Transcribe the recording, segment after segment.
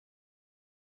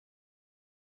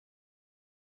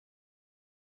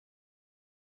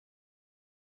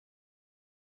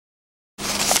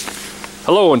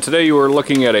Hello, and today you are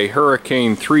looking at a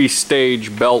Hurricane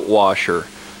 3-stage belt washer.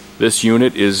 This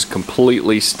unit is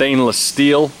completely stainless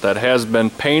steel that has been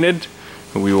painted.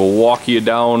 We will walk you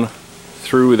down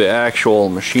through the actual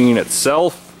machine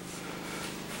itself.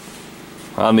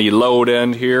 On the load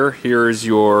end here is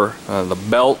your the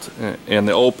belt and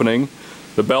the opening.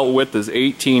 The belt width is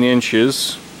 18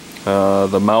 inches.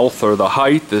 The mouth or the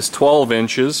height is 12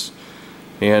 inches.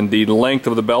 And the length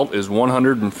of the belt is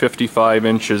 155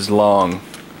 inches long.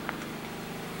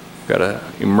 Got an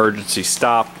emergency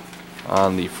stop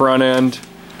on the front end.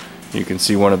 You can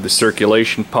see one of the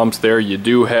circulation pumps there. You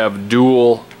do have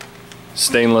dual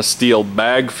stainless steel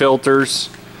bag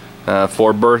filters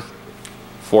for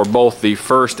both the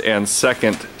first and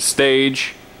second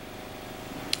stage.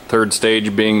 Third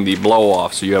stage being the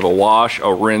blow-off. So you have a wash,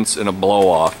 a rinse, and a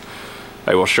blow-off.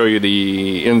 I will show you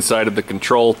the inside of the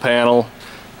control panel.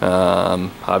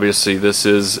 Obviously this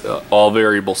is all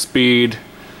variable speed,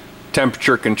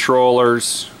 temperature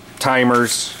controllers,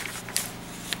 timers.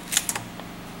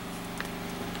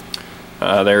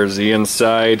 There's the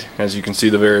inside. As you can see,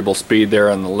 the variable speed there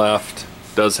on the left.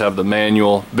 Does have the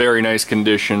manual, very nice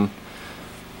condition.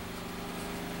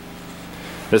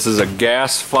 This is a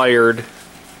gas-fired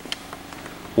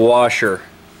washer.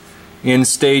 In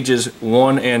stages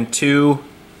 1 and 2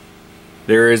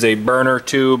 there is a burner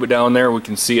tube down there. We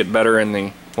can see it better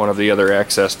in one of the other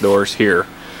access doors here.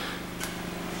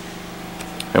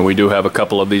 And we do have a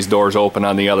couple of these doors open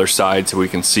on the other side so we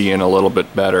can see in a little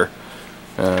bit better.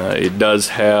 It does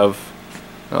have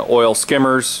oil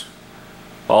skimmers,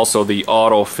 also the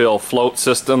auto-fill float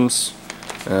systems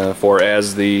for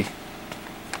as the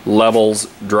levels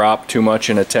drop too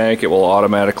much in a tank, it will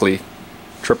automatically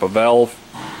trip a valve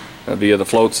via the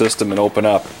float system and open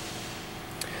up.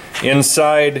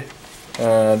 Inside,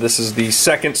 this is the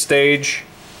second stage.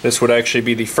 This would actually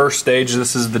be the first stage.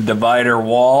 This is the divider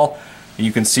wall.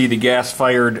 You can see the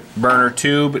gas-fired burner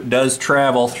tube. It does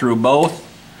travel through both.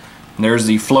 And there's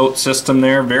the float system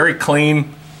there, very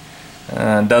clean.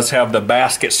 Does have the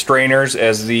basket strainers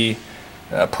as the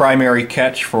primary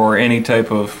catch for any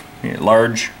type of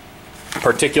large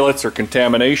particulates or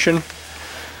contamination.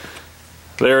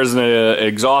 There's an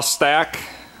exhaust stack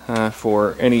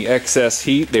for any excess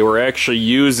heat. They were actually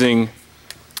using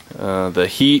the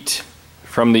heat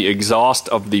from the exhaust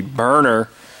of the burner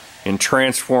and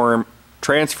transferring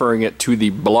it to the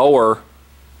blower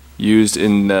used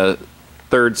in the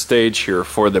third stage here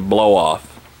for the blow-off.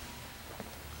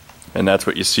 And that's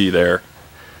what you see there.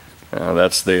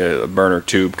 That's the burner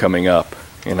tube coming up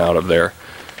and out of there.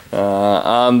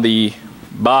 On the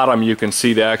bottom you can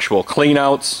see the actual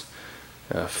cleanouts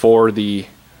for the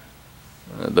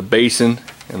basin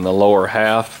in the lower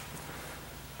half.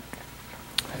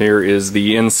 Here is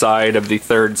the inside of the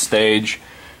third stage.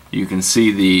 You can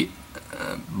see the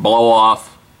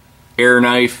blow-off air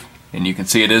knife, and you can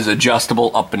see it is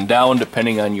adjustable up and down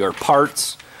depending on your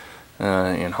parts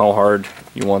and how hard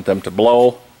you want them to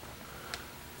blow.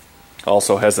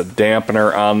 Also has a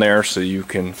dampener on there so you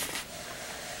can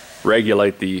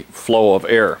regulate the flow of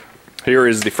air. Here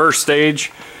is the first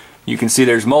stage. You can see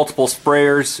there's multiple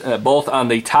sprayers both on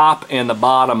the top and the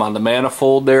bottom on the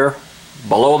manifold there,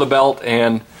 below the belt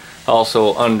and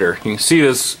also under. You can see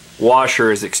this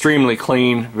washer is extremely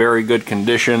clean, very good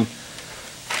condition,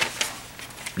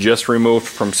 just removed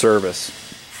from service.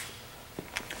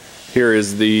 Here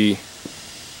is the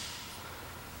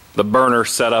burner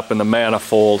set up in the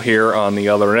manifold here on the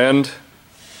other end.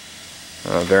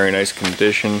 Very nice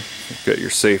condition. You've got your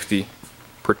safety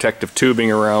protective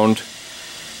tubing around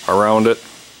it.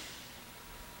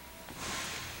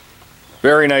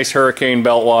 Very nice Hurricane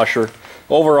belt washer.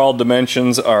 Overall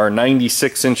dimensions are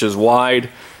 96 inches wide,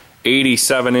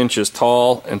 87 inches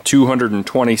tall, and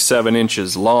 227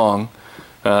 inches long.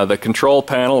 The control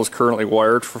panel is currently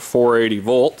wired for 480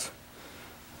 volt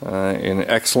in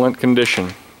excellent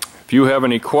condition. If you have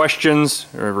any questions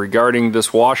regarding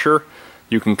this washer,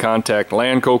 you can contact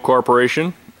Lanco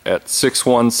Corporation at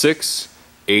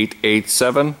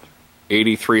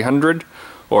 616-887-8300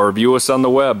 or view us on the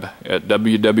web at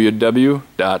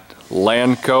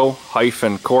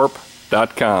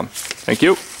www.lanco-corp.com. Thank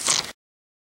you.